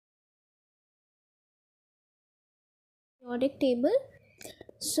Periodic table.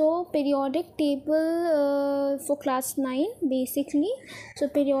 So periodic table for class 9 basically. So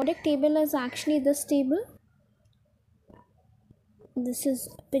periodic table is actually this table. This is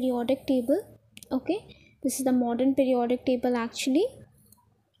periodic table. Okay, this is the modern periodic table actually.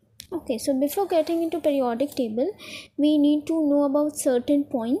 Okay, so before getting into periodic table, we need to know about certain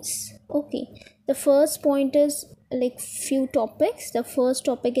points. Okay, the first point is like few topics. The first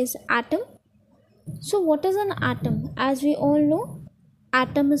topic is atom. So what is an atom? As we all know,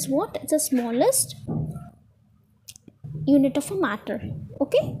 atom is what? It's the smallest unit of a matter.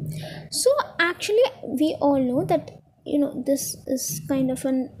 Okay, so actually we all know that this is kind of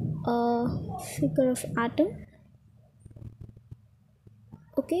an figure of atom.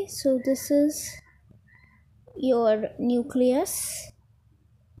 Okay, so this is your nucleus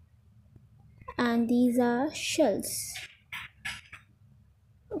and these are shells.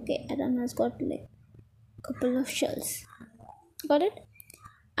 Okay, atom has got like couple of shells, got it?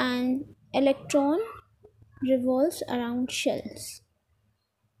 And electron revolves around shells,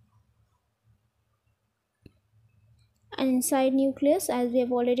 and inside nucleus, as we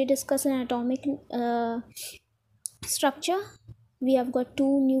have already discussed in atomic structure, we have got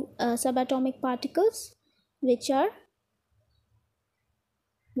two new subatomic particles, which are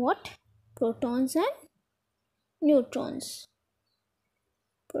what? Protons and neutrons.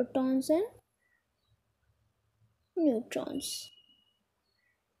 Protons and neutrons.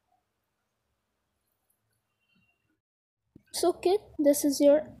 So kid, this is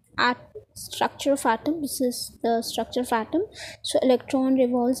your structure of atom. This is the structure of atom. So electron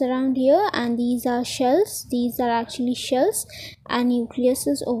revolves around here and these are shells. These are actually shells and nucleus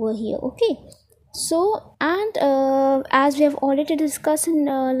is over here. Okay, so and as we have already discussed in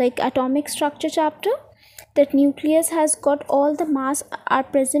like atomic structure chapter, that nucleus has got all the mass are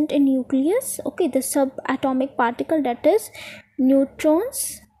present in nucleus. Okay, the subatomic particle, that is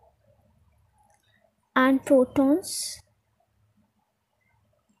neutrons and protons,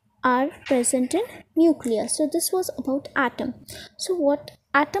 are present in nucleus. So this was about atom. So what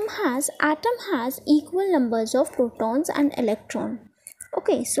atom has? Atom has equal numbers of protons and electron.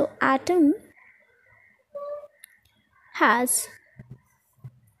 Okay, so atom has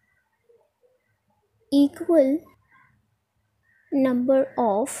equal number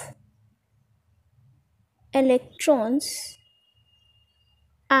of electrons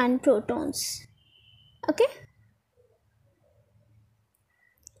and protons. Okay,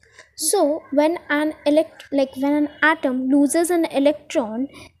 so when an when an atom loses an electron,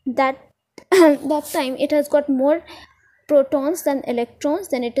 that that time it has got more protons than electrons,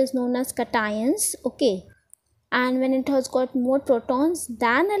 then it is known as cations. Okay, and when it has got more protons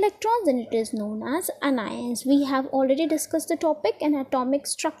than electrons, then it is known as anions. We have already discussed the topic in atomic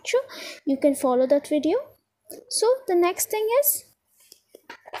structure. You can follow that video. So the next thing is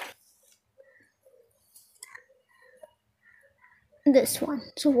this one.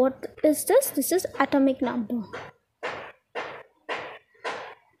 So what is this? This is atomic number.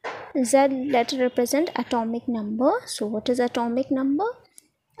 Z letter represent atomic number. So what is atomic number?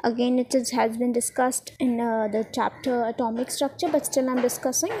 Again, has been discussed in the chapter atomic structure, but still I'm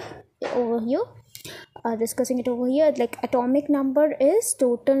discussing over here. Discussing it over here. Like atomic number is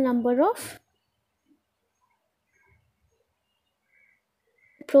total number of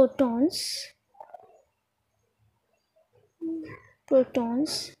protons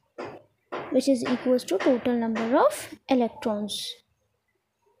which is equals to total number of electrons.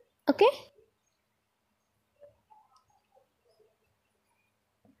 Okay,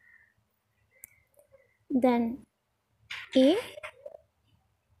 then A,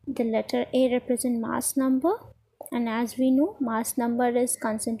 the letter A represent mass number, and as we know, mass number is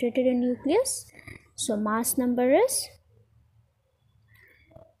concentrated in nucleus. So mass number is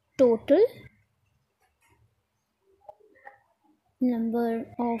total number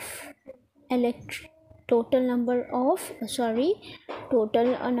of total number of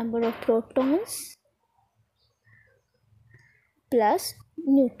protons plus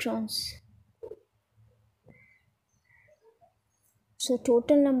neutrons. So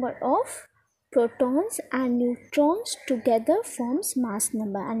total number of protons and neutrons together forms mass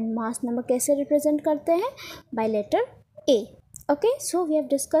number, and mass number कैसे represent करते हैं? By letter A. Okay, so we have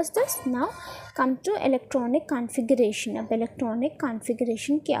discussed this. Now come to electronic configuration. अब electronic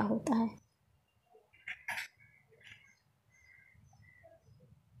configuration क्या होता है?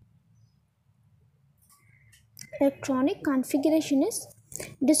 Electronic configuration is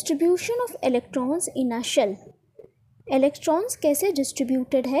distribution of electrons in a shell. Electrons कैसे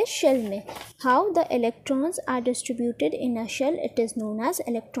distributed है shell में. How the electrons are distributed in a shell, it is known as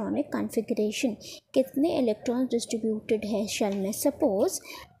electronic configuration. कितने electrons distributed है shell में. Suppose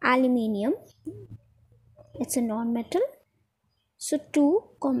aluminium, it's a non metal, so 2,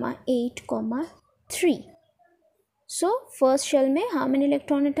 8, 3. So first shell में how many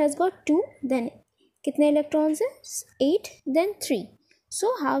electron it has got? 2. Then कितने electrons है? 8. Then 3.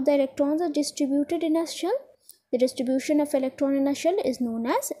 So how the electrons are distributed in a shell? The distribution of electron in a shell is known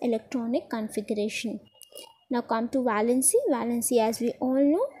as electronic configuration. Now come to valency. Valency, as we all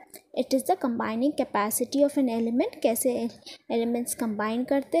know, it is the combining capacity of an element. कैसे elements combine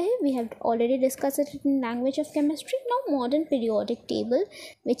करते हैं, we have already discussed it in language of chemistry. Now modern periodic table,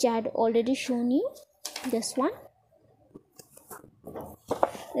 which I had already shown you, this one.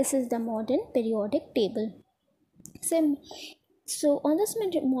 This is the modern periodic table. So on this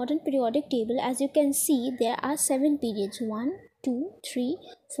modern periodic table, as you can see, there are 7 periods. 1, 2, 3,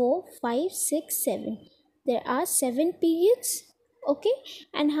 4, 5, 6, 7. There are 7 periods. Okay,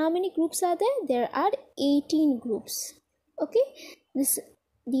 and how many groups are there? There are 18 groups. Okay,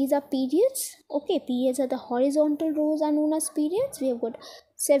 these are periods. Okay, periods are the horizontal rows are known as periods. We have got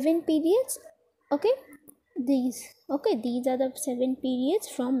 7 periods. Okay, these are the 7 periods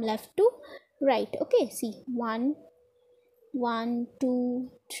from left to right. Okay, see, 1, 2,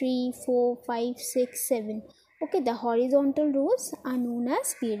 3, 4, 5, 6, 7. Okay, the horizontal rows are known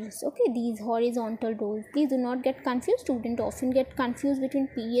as periods. Okay, these horizontal rows, please do not get confused. Students often get confused between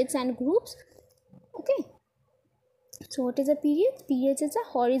periods and groups. Okay, so what is a period? Periods is a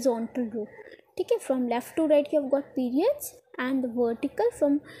horizontal row. Okay, from left to right you have got periods, and the vertical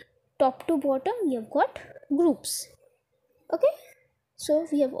from top to bottom you have got groups. Okay, so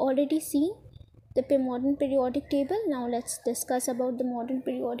we have already seen the modern periodic table. Now let's discuss about the modern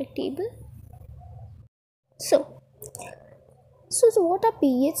periodic table. So what are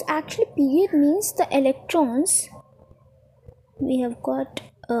periods? Actually, period means the electrons. We have got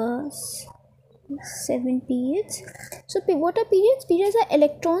 7 periods. So what are periods? Periods are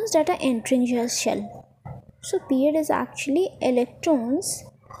electrons that are entering your shell. So period is actually electrons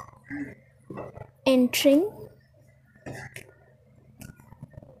entering.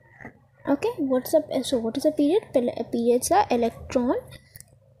 Okay, what is a period? Periods are electron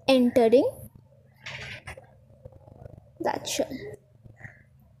entering that shell.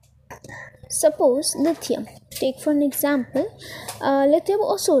 Suppose lithium, take for an example, lithium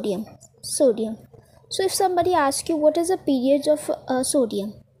or sodium. So if somebody asks you what is the period of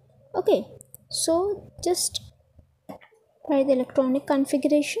sodium, okay, so just write the electronic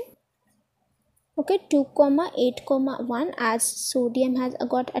configuration. Okay, 2, 8, 1, as sodium has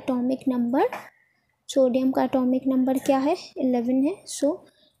got atomic number. Sodium का atomic number क्या है? 11 है. So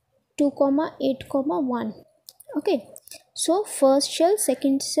 2, 8, 1. Okay, so first shell,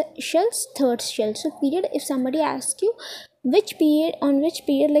 second shell, third shell. So period, if somebody asks you which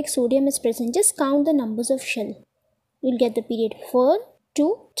period like sodium is present, just count the numbers of shell. You'll get the period 4,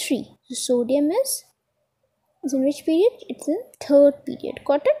 2, 3. So sodium is in which period? It's in third period.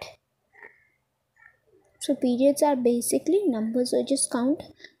 Got it? So periods are basically numbers. So just count.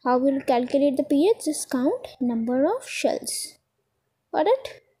 How will you calculate the periods? Just count number of shells. Got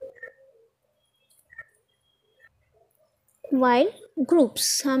it? While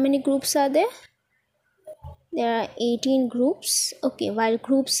groups, how many groups are there? There are 18 groups. Okay, while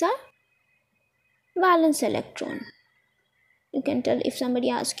groups are valence electron. You can tell if somebody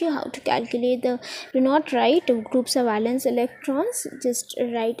asks you how to calculate the, do not write groups of valence electrons, just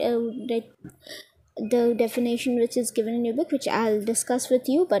write the definition which is given in your book, which I'll discuss with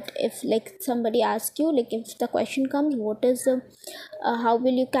you. But if like somebody asks you, like if the question comes, what is the how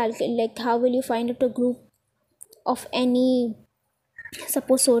will you calculate, like how will you find out a group of any,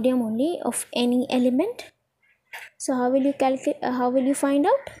 suppose sodium only, of any element? So how will you calculate, how will you find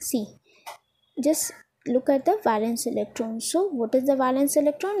out? See, just look at the valence electrons. So what is the valence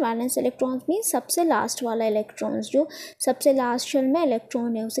electron? Valence electrons means सबसे last वाला electrons, जो सबसे last shell में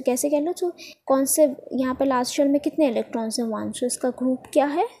electron है, उसे कैसे कह लो? तो कौन से यहाँ पे लास्ट शेल में कितने इलेक्ट्रॉन्स हैं? 1. सो इसका ग्रुप क्या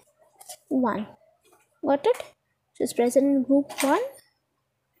है? 1. Got it? So it's present in group 1.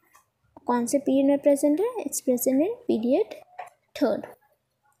 कौन से पीरियड में प्रेजेंट है? It's present in period 3rd.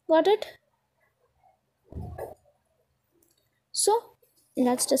 Got it? So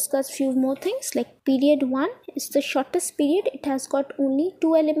let's discuss few more things. Like period 1 is the shortest period. It has got only 2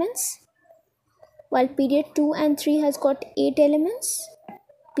 elements, while period 2 and 3 has got 8 elements.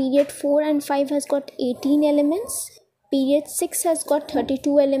 Period 4 and 5 has got 18 elements. Period 6 has got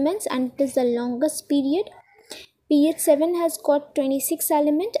 32 elements and it is the longest period. Period 7 has got 26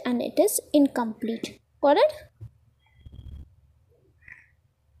 elements and it is incomplete. Got it?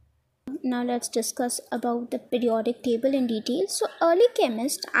 now let's discuss about the periodic table in detail. So early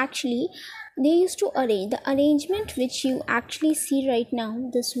chemists actually, they used to arrange the arrangement which you actually see right now.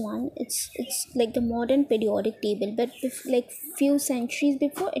 This one, it's like the modern periodic table, but if, like few centuries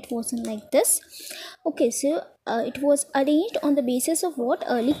before, it wasn't like this. Okay, so it was arranged on the basis of what?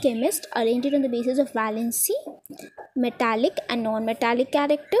 Early chemists arranged it on the basis of valency, metallic and non-metallic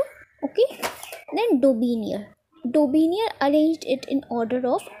character. Okay, then Daubigny arranged it in order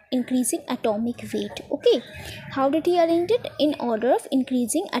of increasing atomic weight. Okay, how did he arrange it? In order of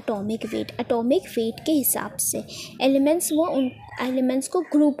increasing atomic weight. Atomic weight के हिसाब से elements वो उन elements को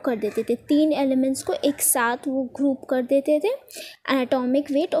group कर देते थे. 3 elements को एक साथ वो group कर देते थे. And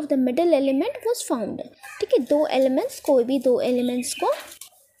atomic weight of the middle element was found. ठीक है, 2 elements, कोई भी 2 elements को,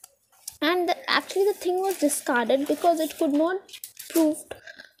 and actually the thing was discarded because it could not prove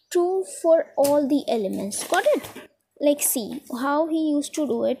true for all the elements. Got it? Like, see how he used to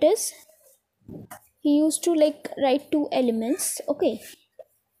do it is, he used to like write 2 elements. Okay,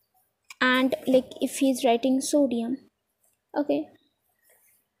 and like if he's writing sodium, okay,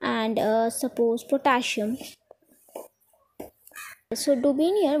 and suppose potassium. So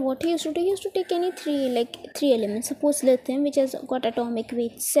Daubigny, what he used to do, he used to take any 3 elements. Suppose lithium, which has got atomic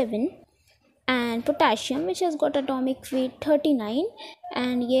weight 7, and potassium, which has got atomic weight 39,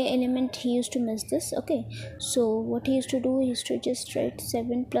 and yeah, element he used to miss this. Okay, so what he used to do, he used to just write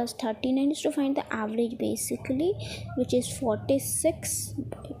 7 plus 39, used to find the average basically, which is 46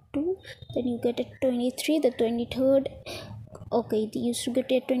 by 2. Then you get a 23, the 23rd. Okay, they used to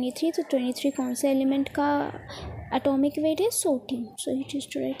get a 23. So 23 कौन से element का atomic weight is? Sodium. So he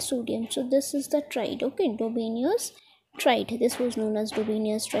used to write sodium. So this is the tride. Okay, Daubigny's tride. This was known as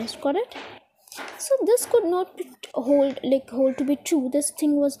Daubigny's tride. Got it? So this could not be hold to be true. This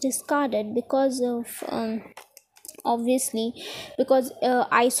thing was discarded because of obviously because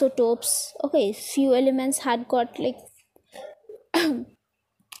isotopes. Okay, few elements had got like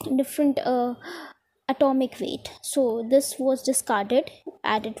different atomic weight, so this was discarded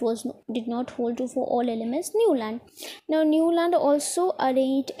and it was did not hold true for all elements. Newland also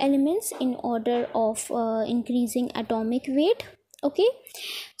arranged elements in order of increasing atomic weight. Okay,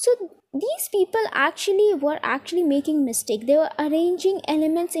 so these people actually were making mistake. They were arranging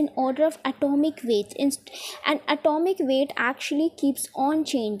elements in order of atomic weight, and atomic weight actually keeps on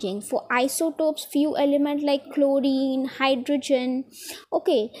changing. For isotopes, few element like chlorine, hydrogen,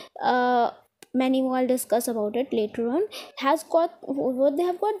 okay, many more I'll discuss about it later on, has got what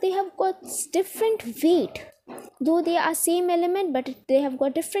they have got different weight. Though they are same element, but they have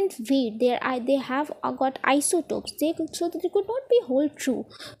got different weight. They have got isotopes. So that they could not be hold true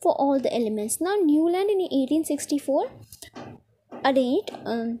for all the elements. Now Newland in 1864 arranged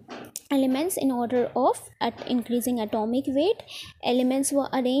elements in order of increasing atomic weight. Elements were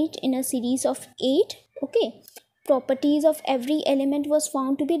arranged in a series of 8. Okay. Properties of every element was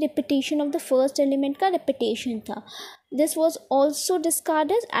found to be repetition of the first element का repetition था. This was also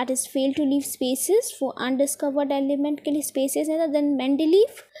discarded as it failed to leave spaces for undiscovered element के लिए spaces है. Then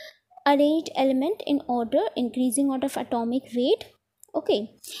Mendeleev arranged element in order increasing order of atomic weight. Okay,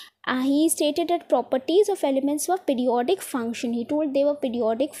 he stated that properties of elements were periodic function. He told they were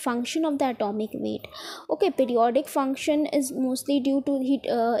periodic function of the atomic weight. Okay, periodic function is mostly due to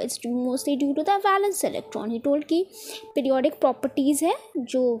it's mostly due to the valence electron. He told कि periodic properties है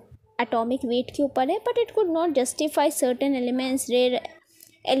जो atomic weight के ऊपर है, but it could not justify certain elements, rare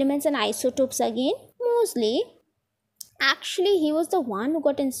elements and isotopes again. Mostly, actually, he was the one who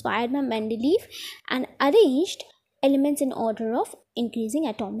got inspired by Mendeleev and arranged elements in order of increasing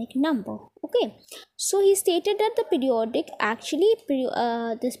atomic number. Okay, so he stated that the periodic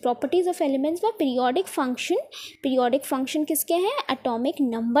this properties of elements were periodic function. Periodic function किसके हैं? Atomic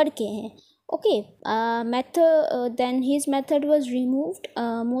number के हैं. Okay, then his method was removed.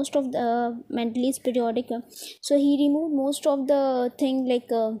 Most of the Mendeleev's periodic, so he removed most of the thing like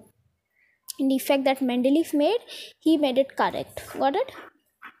defect that Mendeleev made. He made it correct. Got it?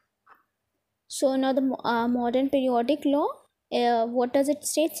 So now the modern periodic law, what does it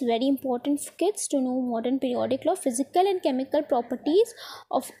state? It's very important for kids to know modern periodic law. Physical and chemical properties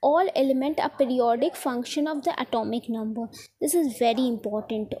of all element are periodic function of the atomic number. This is very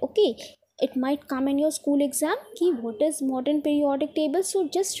important. Okay, it might come in your school exam. Ki what is modern periodic table? So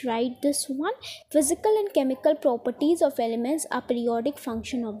just write this one. Physical and chemical properties of elements are periodic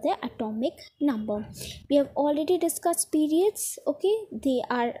function of the atomic number. We have already discussed periods. Okay, they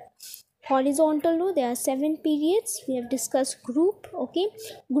are horizontal row. There are 7 periods. We have discussed group. Okay,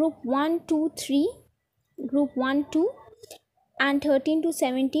 group 1, 2, 3, group 1, 2 and 13 to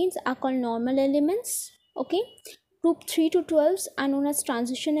 17 are called normal elements. Okay, Group 3 to 12s are known as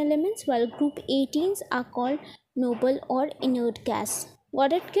transition elements, while group 18s are called noble or inert gas.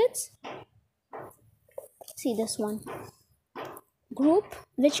 Got it, kids? See this one.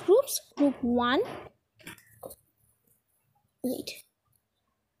 Which groups? Group 1,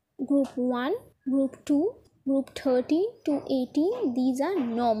 group 1, group 2, group 13 to 18, these are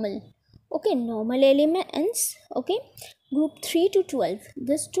normal. Okay, normal elements. Okay, group 3 to 12,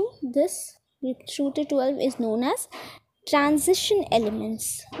 this group 2 to 12 is known as transition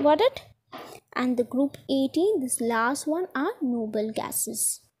elements. Got it? And the group 18, this last one, are noble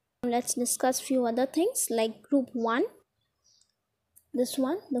gases. Let's discuss few other things like group 1, this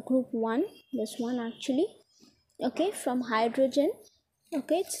one, the group 1, this one actually. Okay, from hydrogen,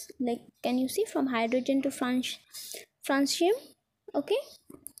 okay, it's like, can you see, from hydrogen to francium. Okay,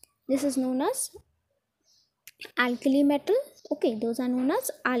 this is known as alkali metal. Okay, those are known as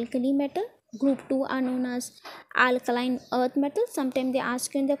alkali metal. Group 2 are known as alkaline earth metal. Sometimes they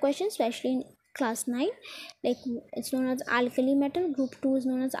ask you in the question, especially in class 9, like it's known as alkali metal. Group 2 is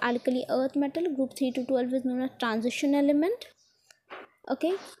known as alkali earth metal. Group 3 to 12 is known as transition element.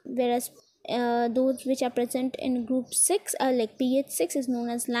 Okay, whereas those which are present in group 6 are like pH6 is known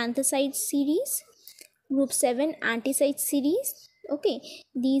as lanthanide series. Group 7, antacid series. Okay,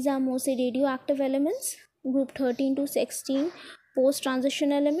 these are mostly radioactive elements. Group 13 to 16, post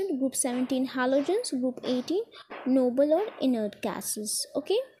transition element. Group 17, halogens. Group 18, noble or inert gases.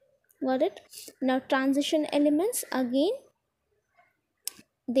 Okay, got it? Now transition elements, again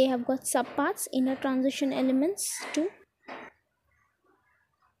they have got subparts, inner transition elements too.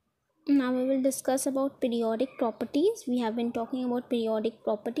 Now we will discuss about periodic properties. We have been talking about periodic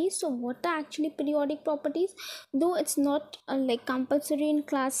properties. So what are actually periodic properties? Though it's not like compulsory in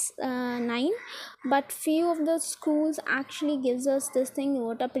class 9, but few of the schools actually gives us this thing,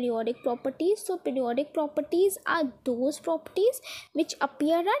 what are periodic properties. So periodic properties are those properties which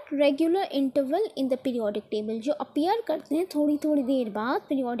appear at regular interval in the periodic table. जो appear करते हैं थोड़ी थोड़ी देर बाद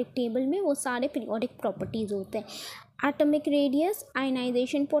periodic table में, वो सारे periodic properties होते हैं. Atomic radius,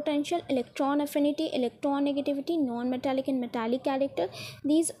 ionization potential, electron affinity, electron negativity, non-metallic and metallic character,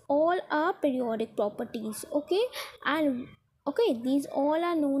 these all are periodic properties. Okay, and okay, these all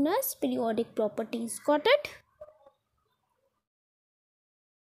are known as periodic properties. Got it?